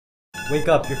Wake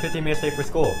up, you're 15 minutes late for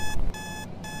school.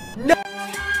 No!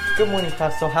 Good morning,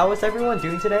 class. So how is everyone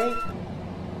doing today?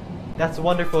 That's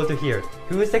wonderful to hear.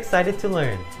 Who is excited to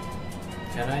learn?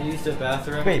 Can I use the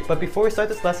bathroom? Wait, but before we start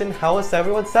this lesson, how was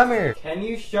everyone's summer? Can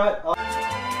you shut up?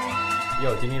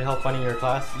 Yo, do you need help finding your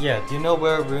class? Yeah, do you know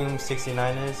where room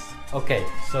 69 is? Okay,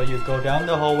 so you go down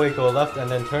the hallway, go left, and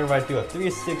then turn right, do a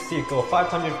 360, go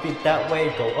 500 feet that way,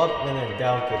 go up and then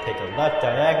down, go take a left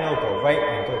diagonal, go right,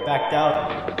 and go back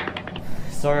down.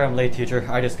 Sorry I'm late, teacher.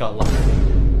 I just got lost.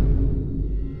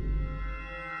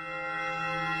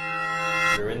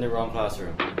 You're in the wrong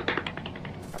classroom.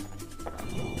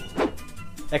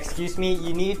 Excuse me,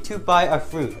 you need to buy a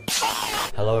fruit.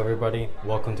 Hello everybody,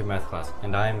 welcome to math class,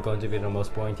 and I am going to be the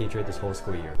most boring teacher this whole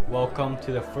school year. Welcome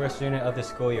to the first unit of the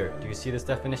school year. Do you see this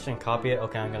definition? Copy it?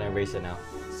 Okay, I'm gonna erase it now.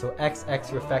 So xx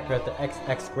refactor at the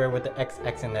xx squared with the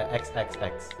xx and the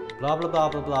xxx. Blah blah blah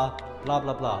blah blah, blah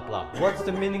blah blah blah. What's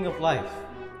the meaning of life?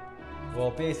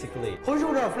 Well, basically.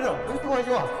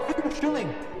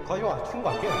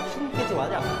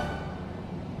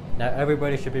 Now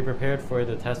everybody should be prepared for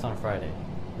the test on Friday.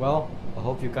 Well, I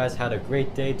hope you guys had a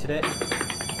great day today.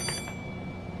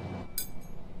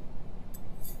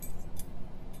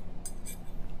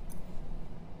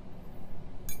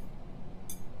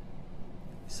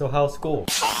 So how's school?